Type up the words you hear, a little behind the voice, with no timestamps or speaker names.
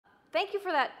thank you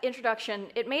for that introduction.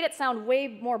 It made it sound way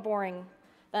more boring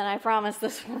than I promised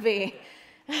this will be.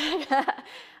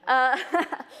 I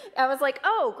was like,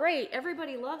 oh, great,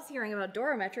 everybody loves hearing about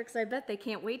DORA metrics. I bet they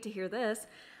can't wait to hear this.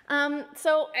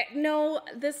 No,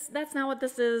 that's not what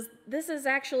this is. This is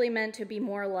actually meant to be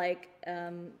more like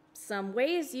some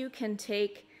ways you can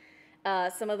take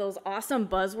some of those awesome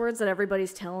buzzwords that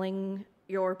everybody's telling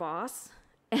your boss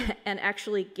and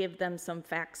actually give them some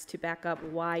facts to back up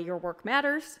why your work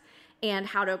matters and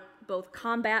how to both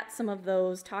combat some of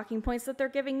those talking points that they're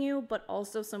giving you, but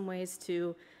also some ways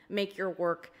to make your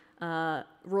work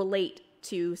relate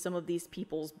to some of these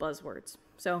people's buzzwords.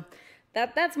 So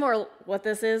that's more what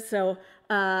this is. So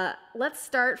let's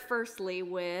start firstly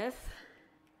with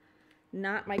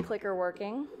not my clicker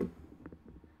working.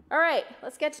 All right,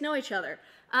 let's get to know each other.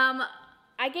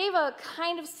 I gave a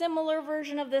kind of similar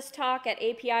version of this talk at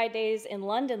API Days in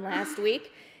London last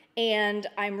week, and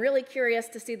I'm really curious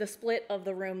to see the split of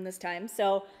the room this time.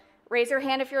 So raise your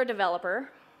hand if you're a developer.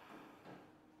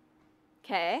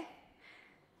 Okay.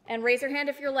 And raise your hand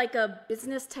if you're like a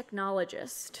business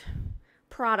technologist,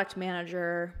 product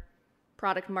manager,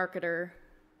 product marketer.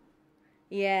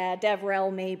 Yeah,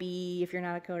 DevRel maybe, if you're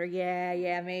not a coder.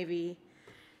 Yeah, maybe.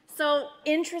 So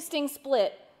interesting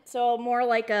split. So more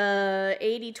like a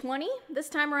 80-20 this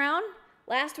time around.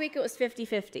 Last week it was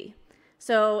 50-50.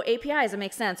 So APIs, it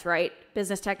makes sense, right?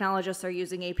 Business technologists are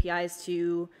using APIs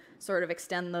to sort of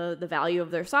extend the value of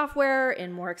their software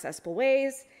in more accessible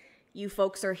ways. You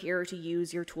folks are here to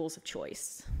use your tools of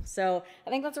choice. So I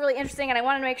think that's really interesting, and I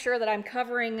want to make sure that I'm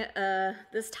covering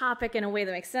this topic in a way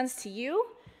that makes sense to you.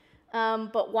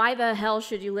 But why the hell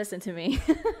should you listen to me?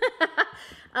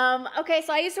 Okay,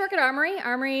 so I used to work at Armory.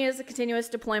 Armory is a continuous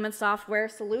deployment software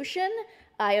solution.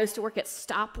 I used to work at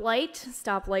Stoplight.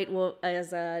 Stoplight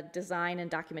is a design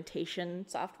and documentation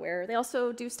software. They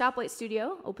also do Stoplight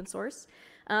Studio, open source.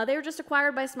 They were just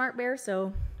acquired by SmartBear,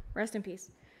 so rest in peace.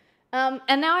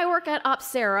 And now I work at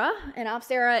Opsera, and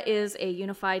Opsera is a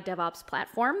unified DevOps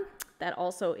platform that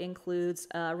also includes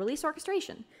release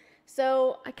orchestration.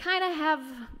 So I kind of have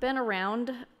been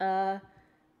around,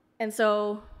 and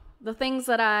so the things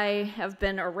that I have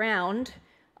been around,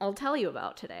 I'll tell you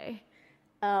about today.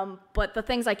 But the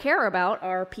things I care about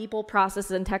are people,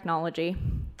 processes, and technology.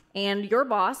 And your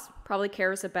boss probably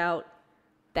cares about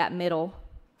that middle.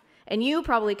 And you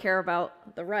probably care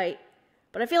about the right.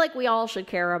 But I feel like we all should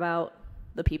care about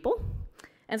the people.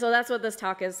 And so that's what this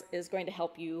talk is going to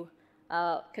help you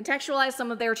contextualize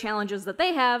some of their challenges that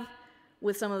they have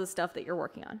with some of the stuff that you're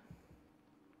working on.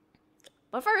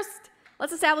 But first,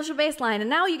 let's establish a baseline. And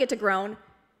now you get to groan,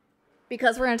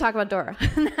 because we're going to talk about DORA.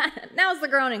 Now's the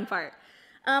groaning part.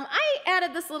 I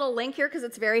added this little link here because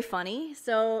it's very funny.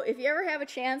 So if you ever have a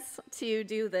chance to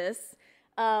do this,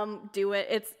 do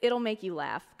it. It'll make you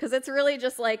laugh, because it's really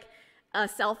just like a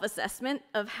self-assessment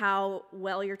of how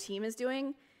well your team is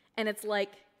doing. And it's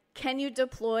like, can you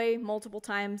deploy multiple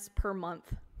times per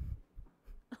month?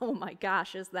 Oh my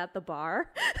gosh, is that the bar?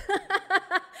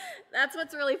 That's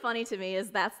what's really funny to me, is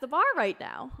that's the bar right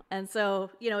now. And so,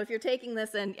 if you're taking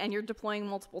this and you're deploying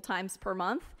multiple times per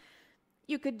month,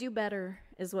 you could do better,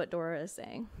 is what DORA is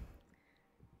saying.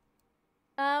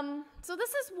 So this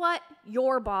is what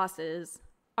your bosses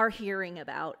are hearing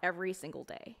about every single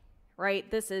day, right?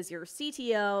 This is your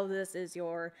CTO, this is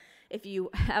if you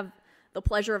have the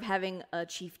pleasure of having a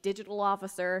chief digital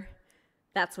officer,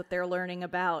 that's what they're learning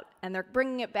about. And they're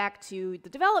bringing it back to the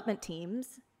development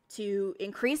teams to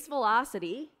increase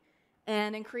velocity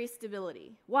and increase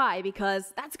stability. Why?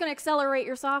 Because that's going to accelerate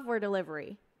your software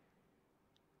delivery.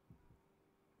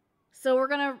 So we're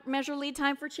going to measure lead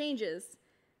time for changes,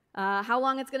 how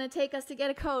long it's going to take us to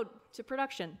get a code to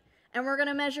production. And we're going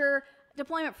to measure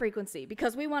deployment frequency,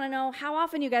 because we want to know how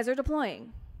often you guys are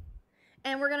deploying.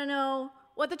 And we're going to know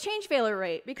what the change failure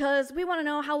rate, because we want to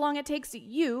know how long it takes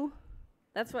you.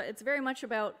 That's what it's very much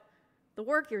about, the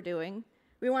work you're doing.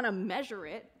 We want to measure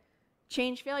it,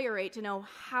 change failure rate, to know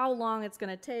how long it's going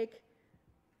to take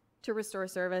to restore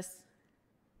service.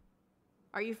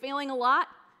 Are you failing a lot?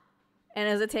 And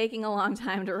is it taking a long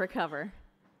time to recover?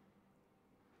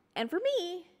 And for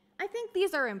me, I think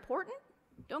these are important.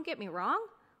 Don't get me wrong.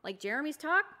 Like Jeremy's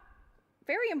talk,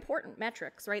 very important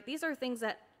metrics, right? These are things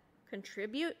that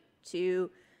contribute to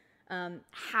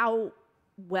how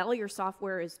well your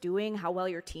software is doing, how well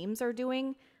your teams are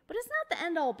doing, but it's not the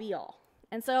end-all be-all.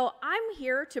 And so I'm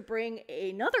here to bring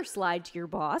another slide to your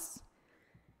boss,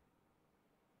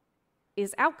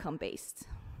 is outcome-based.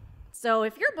 So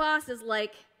if your boss is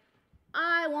like,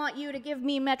 I want you to give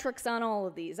me metrics on all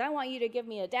of these. I want you to give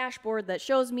me a dashboard that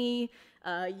shows me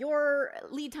your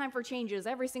lead time for changes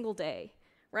every single day,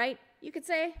 right? You could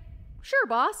say, Sure,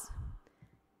 boss.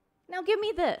 Now give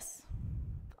me this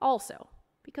also,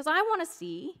 because I want to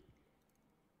see,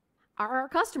 are our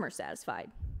customers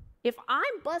satisfied? If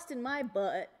I'm busting my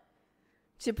butt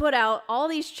to put out all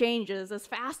these changes as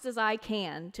fast as I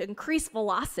can to increase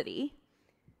velocity,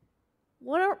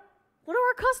 what do our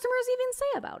customers even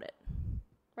say about it?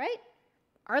 Right?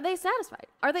 Are they satisfied?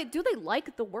 Do they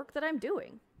like the work that I'm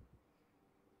doing?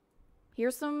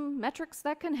 Here's some metrics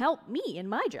that can help me in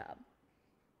my job.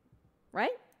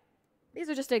 Right? These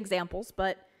are just examples,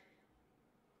 but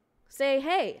say,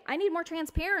 hey, I need more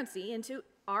transparency into,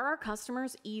 are our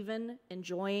customers even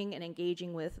enjoying and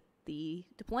engaging with the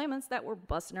deployments that we're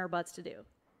busting our butts to do?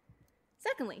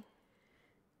 Secondly,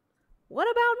 what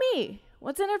about me?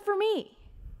 What's in it for me?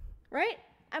 Right?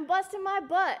 I'm busting my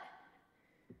butt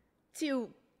to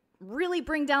really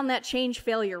bring down that change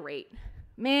failure rate.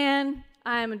 Man,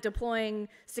 I'm deploying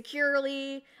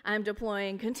securely, I'm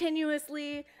deploying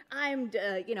continuously, I'm,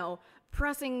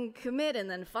 pressing commit and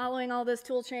then following all this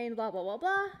tool chain, blah, blah, blah,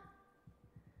 blah.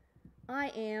 I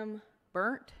am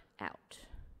burnt out.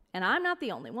 And I'm not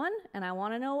the only one, and I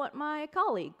want to know what my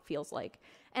colleague feels like.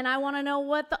 And I want to know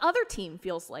what the other team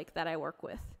feels like that I work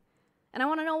with. And I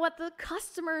want to know what the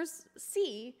customers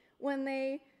see when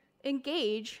they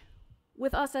engage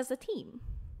with us as a team,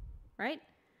 right?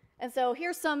 And so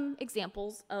here's some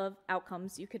examples of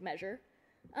outcomes you could measure.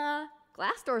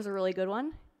 Glassdoor is a really good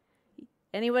one.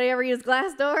 Anybody ever use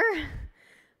Glassdoor?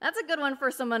 That's a good one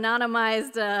for some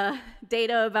anonymized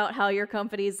data about how your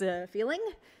company's feeling.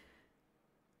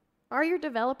 Are your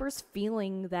developers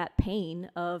feeling that pain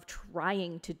of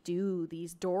trying to do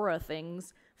these DORA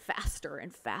things faster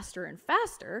and faster and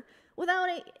faster without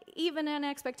even an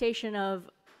expectation of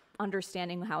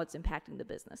understanding how it's impacting the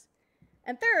business?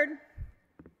 And third,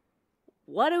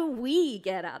 what do we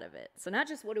get out of it? So not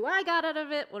just what do I get out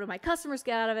of it, what do my customers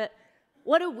get out of it,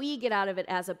 what do we get out of it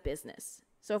as a business?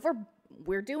 So if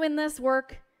we're doing this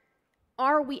work,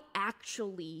 are we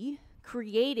actually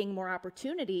creating more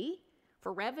opportunity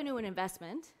for revenue and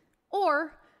investment,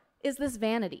 or is this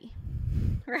vanity,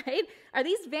 right? Are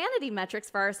these vanity metrics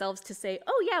for ourselves to say,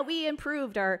 oh yeah, we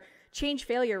improved our change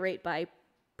failure rate by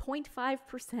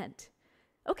 0.5%.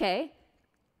 Okay.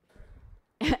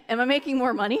 Am I making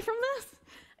more money from this?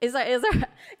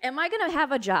 Am I going to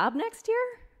have a job next year?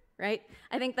 Right?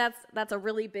 I think that's a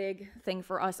really big thing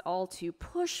for us all to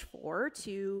push for,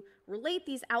 to relate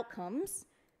these outcomes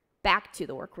back to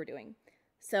the work we're doing.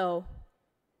 So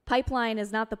pipeline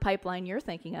is not the pipeline you're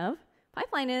thinking of.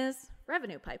 Pipeline is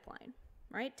revenue pipeline,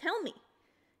 right? Tell me,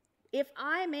 if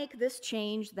I make this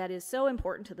change that is so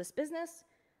important to this business,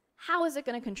 how is it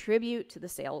going to contribute to the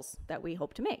sales that we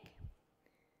hope to make?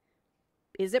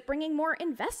 Is it bringing more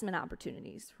investment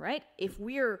opportunities, right? If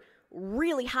we're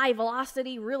really high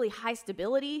velocity, really high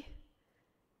stability,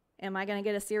 am I going to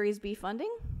get a Series B funding?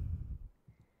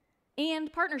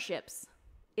 And partnerships.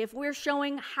 If we're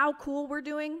showing how cool we're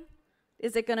doing,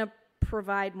 is it going to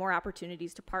provide more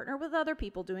opportunities to partner with other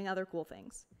people doing other cool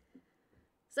things?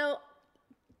 So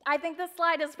I think this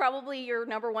slide is probably your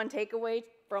number one takeaway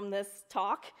from this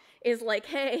talk, is like,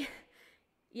 hey,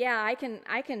 yeah, I can,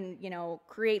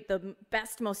 create the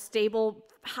best, most stable,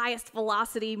 highest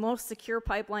velocity, most secure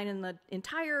pipeline in the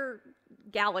entire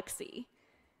galaxy.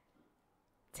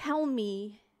 Tell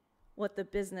me what the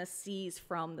business sees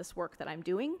from this work that I'm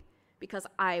doing, because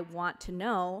I want to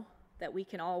know that we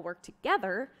can all work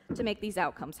together to make these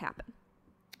outcomes happen.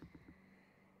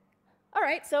 All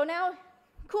right, so now,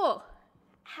 cool.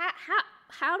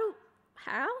 How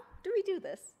do we do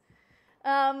this?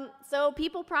 So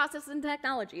people, process, and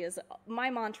technology is my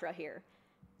mantra here.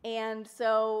 And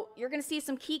so you're going to see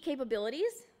some key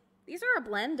capabilities. These are a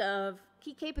blend of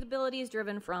key capabilities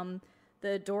driven from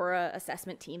the DORA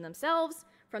assessment team themselves,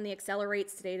 from the Accelerate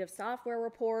State of Software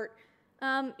report,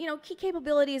 key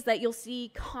capabilities that you'll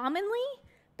see commonly,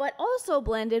 but also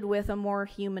blended with a more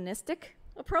humanistic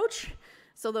approach.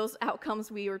 So those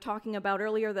outcomes we were talking about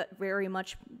earlier that very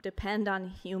much depend on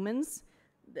humans,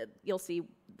 you'll see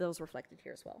those reflected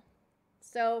here as well.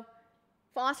 So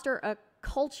foster a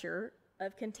culture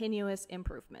of continuous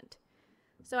improvement.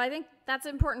 So I think that's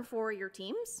important for your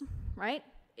teams, right?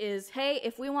 Is, hey,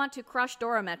 if we want to crush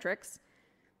DORA metrics,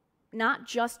 not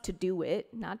just to do it,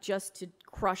 not just to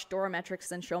crush DORA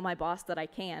metrics and show my boss that I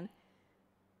can,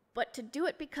 but to do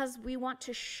it because we want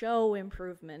to show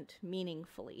improvement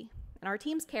meaningfully. And our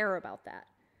teams care about that.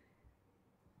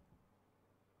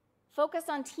 Focus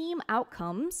on team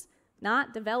outcomes,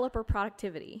 not developer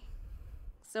productivity.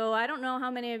 So I don't know how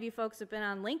many of you folks have been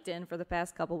on LinkedIn for the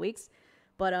past couple weeks,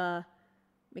 but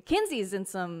McKinsey's in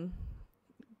some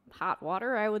hot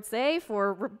water, I would say,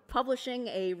 for publishing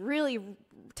a really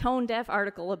tone-deaf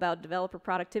article about developer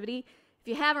productivity. If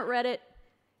you haven't read it,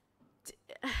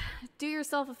 do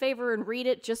yourself a favor and read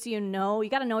it just so you know. You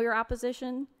got to know your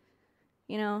opposition.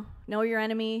 Know your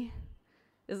enemy.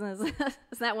 Isn't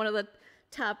that one of the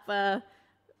top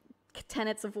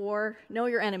tenets of war? Know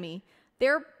your enemy.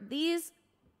 These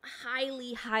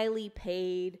highly, highly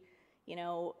paid,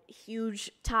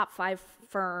 huge top 5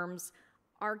 firms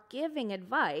are giving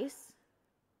advice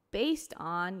based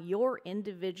on your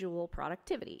individual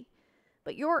productivity.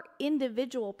 But your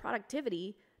individual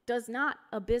productivity does not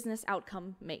a business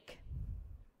outcome make,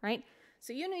 right?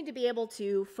 So you need to be able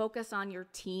to focus on your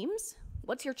teams.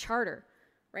 What's your charter,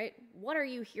 right? What are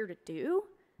you here to do?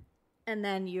 And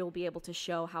then you'll be able to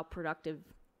show how productive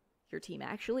your team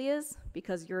actually is,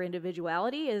 because your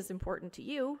individuality is important to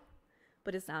you,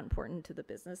 but it's not important to the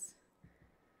business.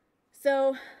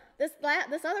 So this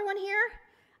other one here,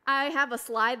 I have a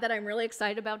slide that I'm really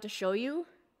excited about to show you.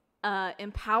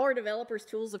 Empower developers'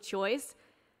 tools of choice,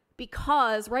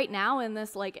 because right now in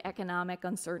this economic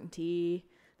uncertainty,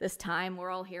 this time we're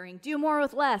all hearing do more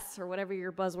with less, or whatever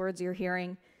your buzzwords you're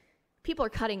hearing. People are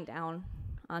cutting down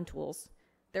on tools.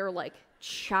 They're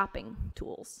chopping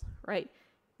tools, right?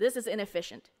 This is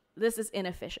inefficient. This is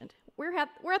inefficient. We're at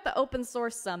the open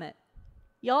source summit.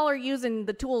 Y'all are using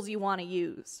the tools you want to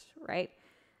use, right?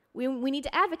 We need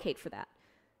to advocate for that.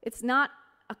 It's not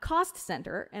a cost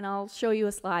center, and I'll show you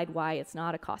a slide why it's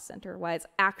not a cost center, why it's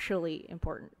actually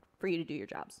important for you to do your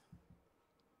jobs.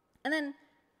 And then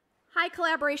high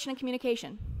collaboration and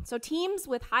communication. So teams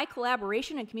with high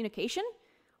collaboration and communication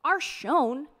are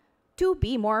shown to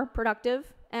be more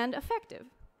productive and effective.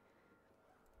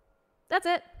 That's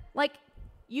it.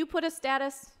 You put a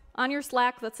status on your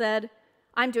Slack that said,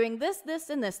 I'm doing this, this,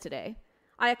 and this today.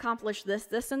 I accomplished this,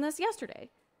 this, and this yesterday.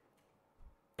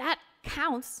 That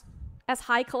counts as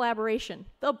high collaboration.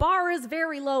 The bar is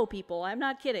very low, people. I'm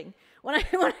not kidding. When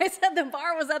I said the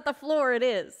bar was at the floor, it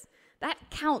is. That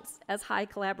counts as high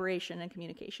collaboration and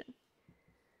communication.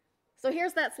 So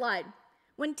here's that slide.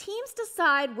 When teams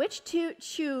decide which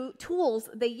tools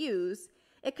they use,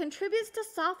 it contributes to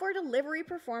software delivery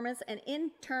performance and in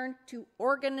turn to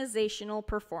organizational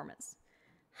performance.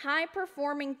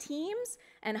 High-performing teams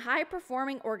and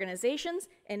high-performing organizations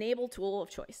enable tool of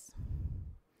choice.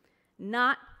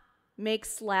 Not make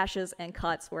slashes and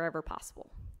cuts wherever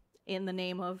possible in the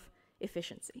name of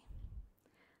efficiency.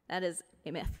 That is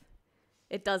a myth.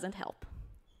 It doesn't help.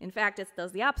 In fact, it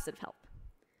does the opposite of help.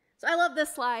 So I love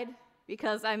this slide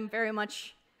because I'm very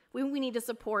much, we need to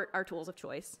support our tools of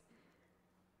choice.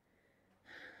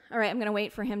 All right, I'm going to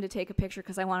wait for him to take a picture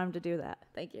because I want him to do that.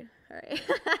 Thank you. All right.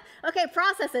 Okay,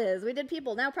 processes. We did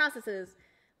people, now processes.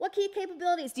 What key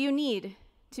capabilities do you need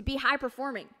to be high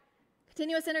performing?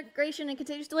 Continuous integration and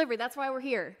continuous delivery. That's why we're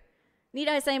here. Need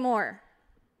I say more?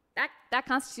 That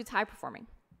constitutes high performing.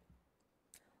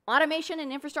 Automation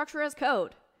and infrastructure as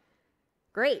code.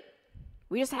 Great.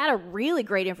 We just had a really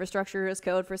great infrastructure as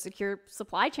code for secure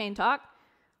supply chain talk.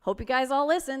 Hope you guys all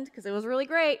listened because it was really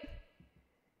great.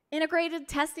 Integrated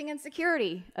testing and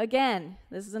security. Again,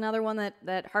 this is another one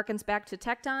that harkens back to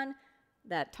Tecton.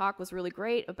 That talk was really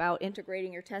great about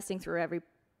integrating your testing through every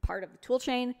part of the tool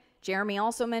chain. Jeremy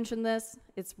also mentioned this.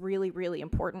 It's really, really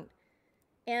important.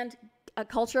 And a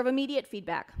culture of immediate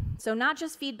feedback. So not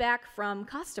just feedback from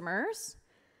customers,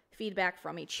 feedback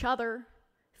from each other,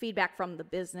 feedback from the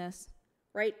business,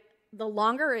 right? The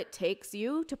longer it takes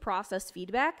you to process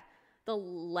feedback, the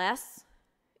less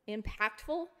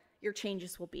impactful your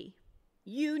changes will be.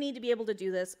 You need to be able to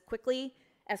do this quickly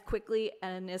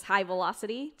and as high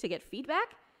velocity to get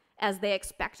feedback as they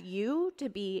expect you to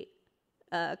be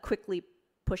quickly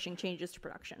pushing changes to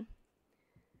production.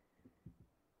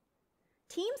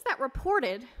 Teams that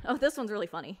reported, oh, this one's really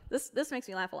funny. This makes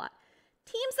me laugh a lot.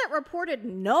 Teams that reported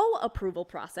no approval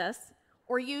process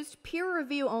or used peer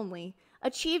review only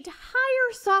achieved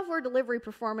higher software delivery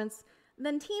performance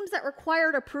than teams that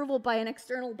required approval by an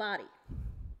external body.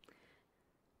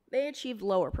 They achieved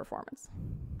lower performance.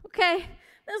 Okay,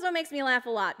 this one makes me laugh a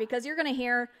lot because you're going to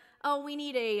hear, oh, we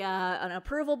need an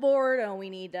approval board. Oh, we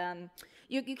need,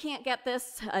 you can't get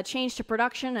this changed to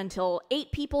production until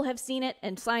 8 people have seen it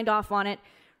and signed off on it,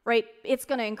 right? It's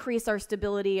going to increase our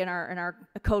stability and our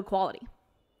code quality.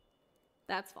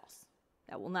 That's false.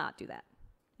 That will not do that.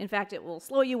 In fact, it will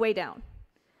slow you way down.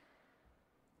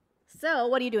 So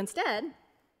what do you do instead?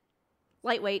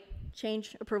 Lightweight,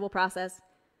 change approval process.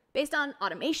 Based on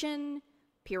automation,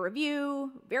 peer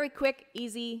review, very quick,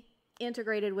 easy,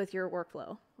 integrated with your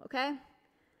workflow, okay?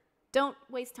 Don't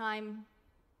waste time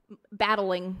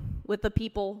battling with the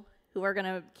people who are going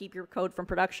to keep your code from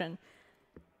production.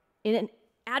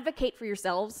 Advocate for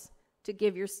yourselves to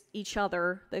give each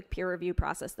other the peer review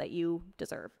process that you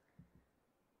deserve.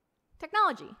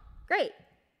 Technology, great.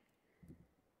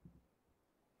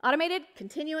 Automated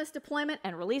continuous deployment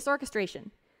and release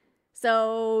orchestration.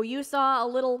 So you saw a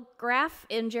little graph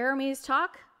in Jeremy's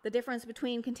talk. The difference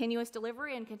between continuous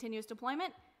delivery and continuous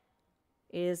deployment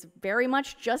is very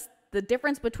much just the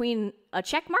difference between a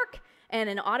check mark and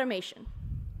an automation,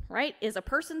 right? Is a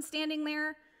person standing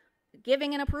there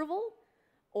giving an approval,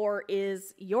 or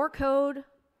is your code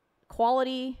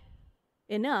quality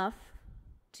enough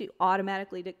to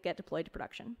automatically get deployed to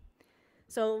production?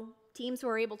 So teams who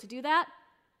are able to do that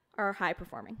are high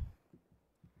performing.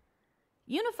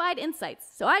 Unified insights.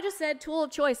 So I just said tool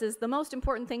of choice is the most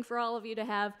important thing for all of you to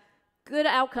have good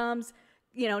outcomes,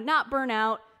 not burn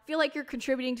out, feel like you're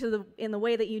contributing in the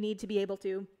way that you need to be able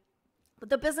to. But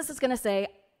the business is going to say,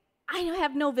 I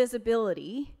have no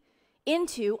visibility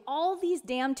into all these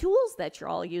damn tools that you're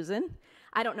all using.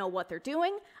 I don't know what they're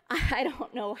doing. I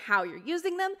don't know how you're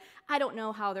using them. I don't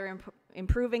know how they're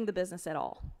improving the business at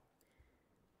all.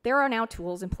 There are now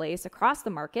tools in place across the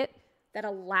market that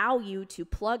allow you to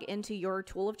plug into your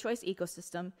tool of choice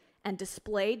ecosystem and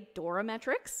display DORA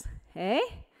metrics,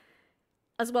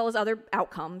 as well as other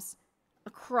outcomes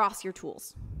across your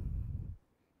tools.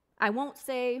 I won't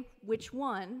say which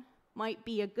one might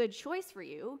be a good choice for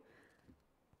you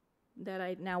that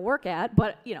I now work at,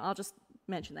 but I'll just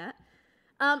mention that.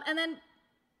 And then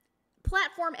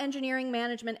platform engineering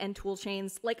management and tool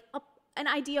chains, like an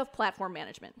idea of platform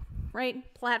management,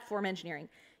 right? Platform engineering.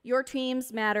 Your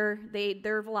teams matter,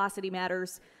 their velocity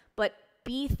matters, but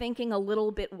be thinking a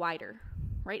little bit wider,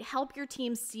 right? Help your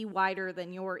teams see wider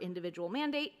than your individual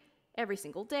mandate every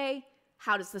single day.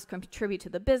 How does this contribute to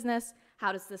the business?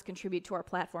 How does this contribute to our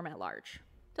platform at large?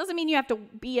 Doesn't mean you have to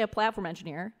be a platform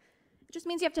engineer. It just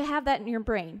means you have to have that in your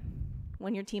brain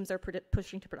when your teams are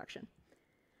pushing to production.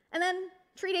 And then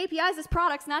treat APIs as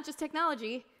products, not just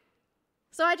technology.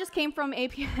 So I just came from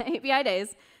API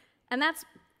days, and that's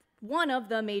one of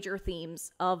the major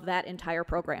themes of that entire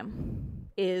program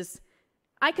is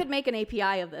I could make an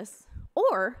API of this,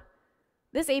 or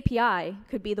this API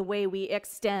could be the way we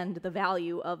extend the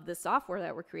value of the software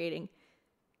that we're creating,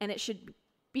 and it should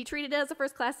be treated as a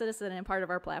first-class citizen and part of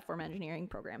our platform engineering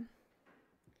program.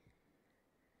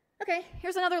 Okay,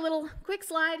 here's another little quick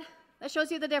slide that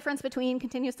shows you the difference between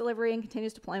continuous delivery and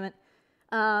continuous deployment.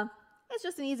 It's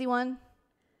just an easy one,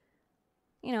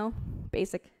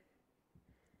 basic.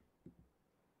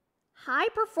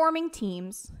 High-performing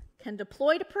teams can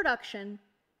deploy to production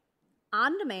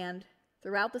on demand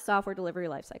throughout the software delivery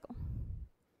lifecycle.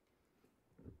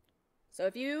 So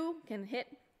if you can hit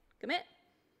commit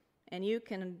and you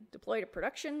can deploy to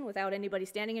production without anybody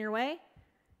standing in your way,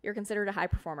 you're considered a high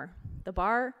performer. The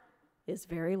bar is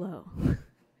very low.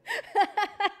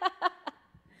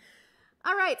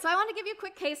 All right, so I want to give you a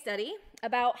quick case study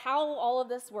about how all of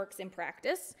this works in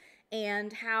practice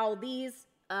and how these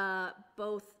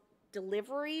both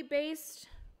delivery-based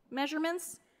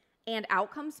measurements and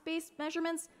outcomes-based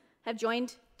measurements have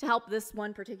joined to help this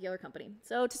one particular company.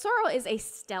 So Tesoro is a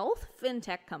stealth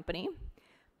FinTech company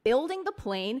building the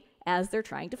plane as they're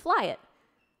trying to fly it.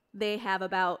 They have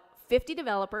about 50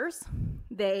 developers.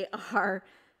 They have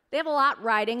a lot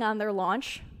riding on their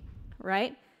launch,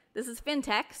 right? This is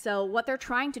FinTech, so what they're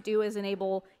trying to do is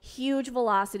enable huge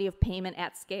velocity of payment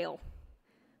at scale,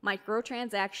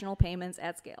 microtransactional payments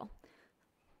at scale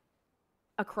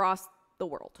across the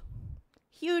world.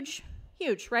 Huge,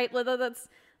 right?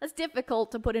 That's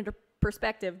difficult to put into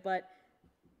perspective, but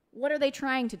what are they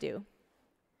trying to do?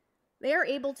 They are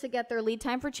able to get their lead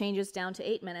time for changes down to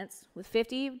 8 minutes with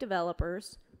 50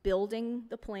 developers building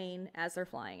the plane as they're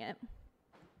flying it.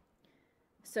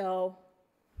 So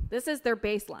this is their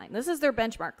baseline. This is their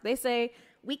benchmark. They say,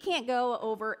 we can't go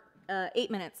over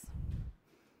 8 minutes.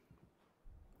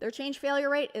 Their change failure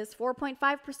rate is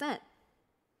 4.5%.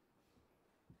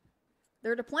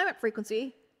 Their deployment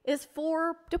frequency is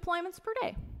 4 deployments per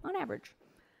day on average,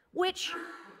 which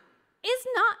is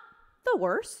not the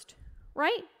worst,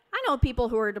 right? I know people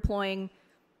who are deploying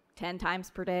 10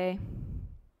 times per day,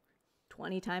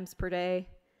 20 times per day.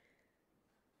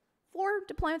 4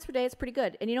 deployments per day is pretty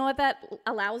good. And you know what that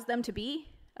allows them to be,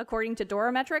 according to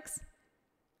DORA metrics?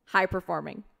 High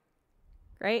performing,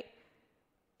 right?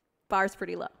 Bar's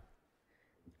pretty low.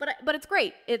 But it's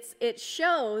great. It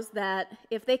shows that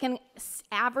if they can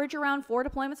average around 4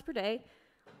 deployments per day,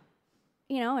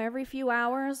 every few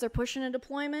hours they're pushing a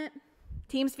deployment,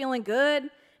 team's feeling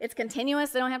good, it's continuous,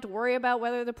 they don't have to worry about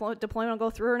whether the deployment will go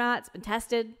through or not, it's been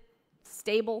tested, it's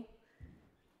stable,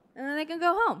 and then they can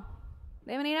go home.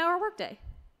 They have an 8-hour workday.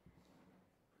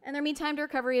 And their mean time to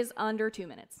recovery is under 2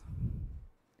 minutes.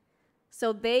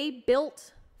 So they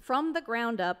built from the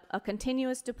ground up a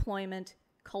continuous deployment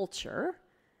culture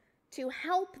to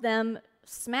help them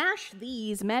smash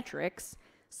these metrics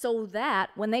so that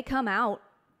when they come out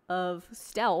of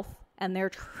stealth and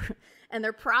they're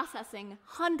processing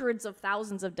hundreds of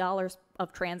thousands of dollars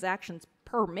of transactions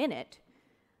per minute,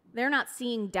 they're not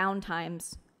seeing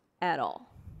downtimes at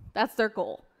all. That's their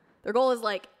goal. Their goal is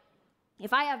like,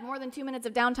 if I have more than 2 minutes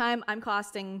of downtime, I'm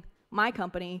costing my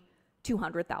company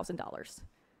 $200,000.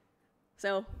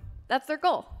 So that's their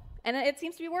goal. And it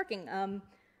seems to be working.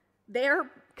 They're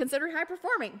considered high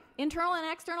performing, internal and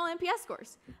external NPS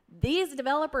scores. These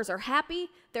developers are happy.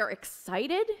 They're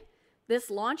excited. This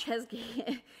launch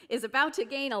is about to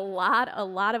gain a lot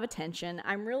of attention.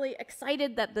 I'm really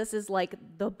excited that this is like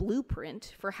the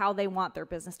blueprint for how they want their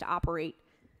business to operate.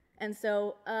 And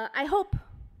so I hope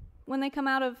when they come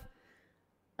out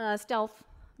of stealth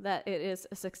that it is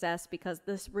a success, because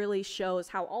this really shows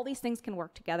how all these things can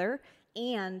work together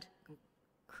and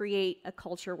create a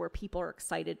culture where people are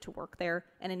excited to work there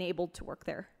and enabled to work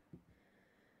there.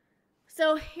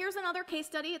 So here's another case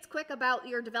study. It's quick about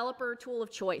your developer tool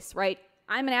of choice, right?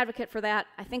 I'm an advocate for that.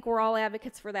 I think we're all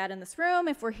advocates for that in this room.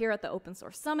 If we're here at the Open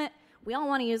Source Summit, we all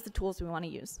want to use the tools we want to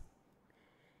use.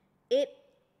 It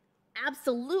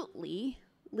absolutely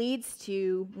leads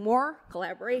to more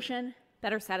collaboration,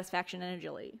 better satisfaction, and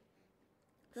agility.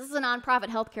 This is a nonprofit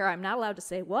healthcare. I'm not allowed to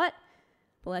say what,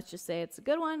 but let's just say it's a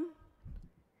good one.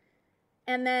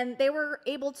 And then they were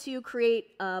able to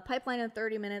create a pipeline in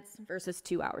 30 minutes versus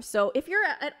 2 hours. So if you're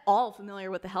at all familiar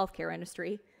with the healthcare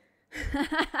industry,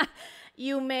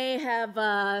 you may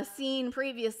have seen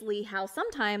previously how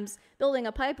sometimes building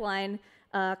a pipeline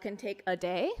can take a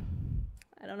day.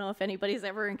 I don't know if anybody's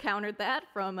ever encountered that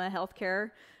from a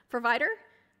healthcare provider.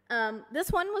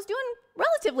 This one was doing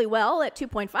relatively well at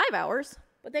 2.5 hours,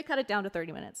 but they cut it down to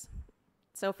 30 minutes.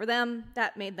 So for them,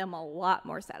 that made them a lot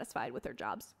more satisfied with their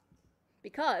jobs,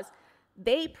 because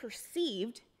they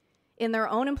perceived in their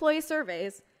own employee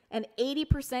surveys an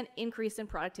 80% increase in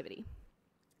productivity.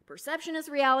 Perception is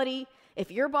reality.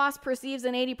 If your boss perceives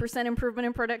an 80% improvement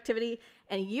in productivity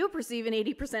and you perceive an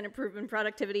 80% improvement in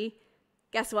productivity,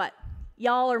 guess what?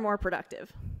 Y'all are more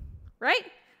productive, right?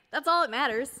 That's all that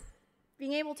matters.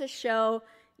 Being able to show,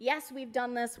 yes, we've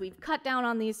done this, we've cut down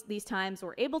on these times,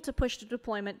 we're able to push to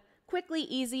deployment quickly,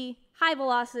 easy, high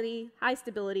velocity, high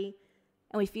stability,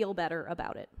 and we feel better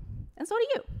about it. And so do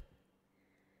you.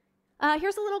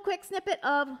 Here's a little quick snippet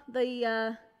of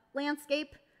the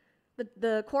landscape,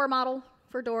 the core model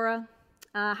for DORA.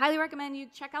 Highly recommend you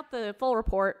check out the full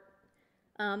report.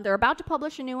 They're about to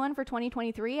publish a new one for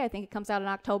 2023. I think it comes out in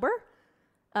October.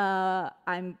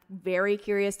 I'm very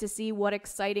curious to see what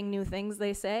exciting new things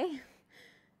they say.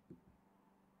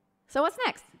 So what's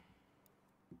next?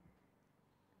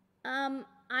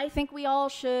 I think we all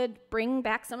should bring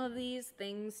back some of these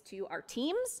things to our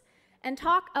teams and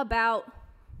talk about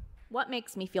what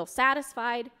makes me feel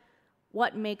satisfied,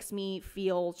 what makes me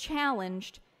feel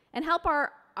challenged, and help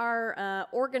our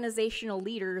organizational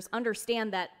leaders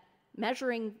understand that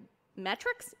measuring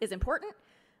metrics is important,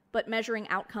 but measuring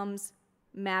outcomes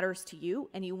matters to you,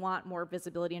 and you want more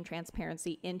visibility and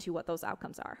transparency into what those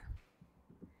outcomes are.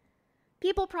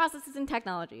 People, processes, and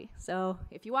technology. So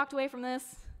if you walked away from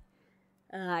this,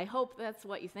 I hope that's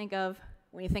what you think of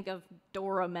when you think of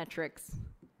DORA metrics.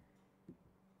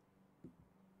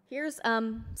 Here's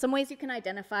some ways you can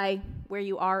identify where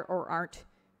you are or aren't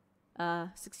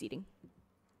succeeding.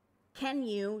 Can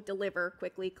you deliver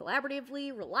quickly,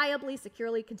 collaboratively, reliably,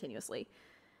 securely, continuously?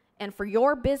 And for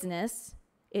your business,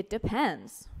 it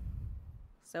depends.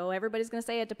 So everybody's going to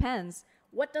say it depends.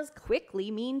 What does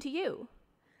quickly mean to you?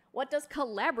 What does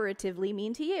collaboratively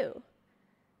mean to you?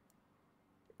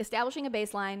 Establishing a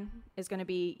baseline is going to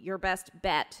be your best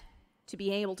bet to be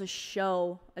able to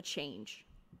show a change.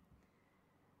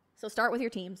 So start with your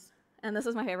teams. And this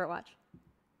is my favorite watch.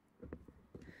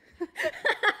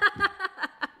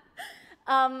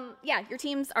 Yeah, your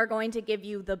teams are going to give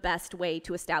you the best way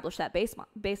to establish that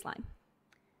baseline.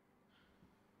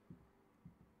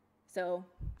 So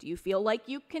do you feel like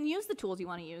you can use the tools you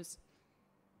want to use?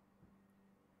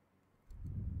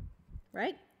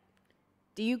 Right?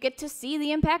 Do you get to see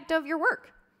the impact of your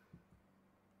work?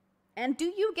 And do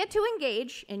you get to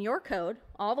engage in your code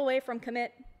all the way from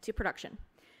commit to production?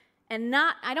 And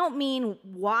I don't mean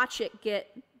watch it get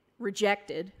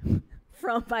rejected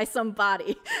by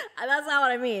somebody. That's not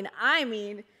what I mean. I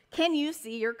mean, can you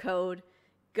see your code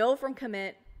go from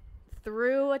commit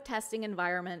through a testing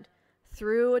environment,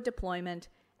 through a deployment,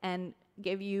 and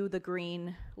give you the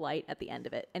green light at the end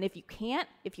of it? And if you can't,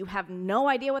 if you have no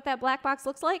idea what that black box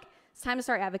looks like, it's time to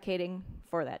start advocating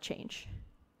for that change.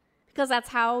 because that's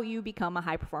how you become a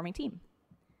high-performing team.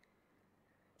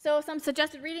 So some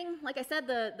suggested reading, like I said,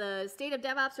 the State of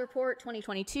DevOps report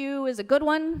 2022 is a good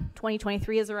one.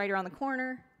 2023 is right around the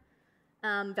corner.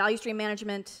 Value stream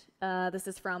management, this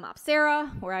is from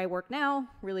Opsera, where I work now.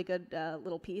 Really good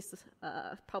little piece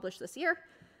published this year.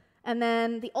 And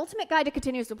then the Ultimate Guide to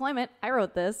Continuous Deployment, I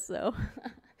wrote this, so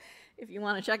if you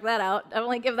want to check that out,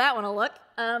 definitely give that one a look.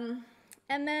 And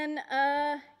then,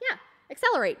 yeah,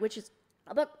 Accelerate, which is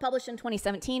a book published in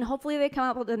 2017. Hopefully they come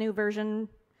out with a new version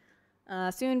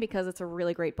soon, because it's a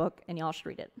really great book and y'all should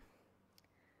read it.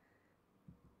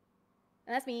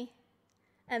 And that's me.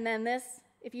 And then this,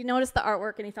 if you noticed the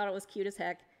artwork and you thought it was cute as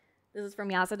heck, this is from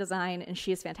Yasa Design, and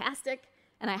she is fantastic,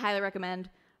 and I highly recommend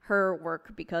her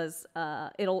work because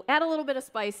it'll add a little bit of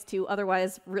spice to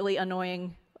otherwise really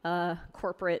annoying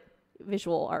corporate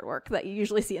visual artwork that you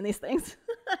usually see in these things.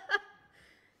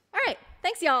 All right,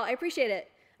 thanks y'all, I appreciate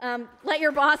it. Let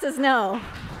your bosses know.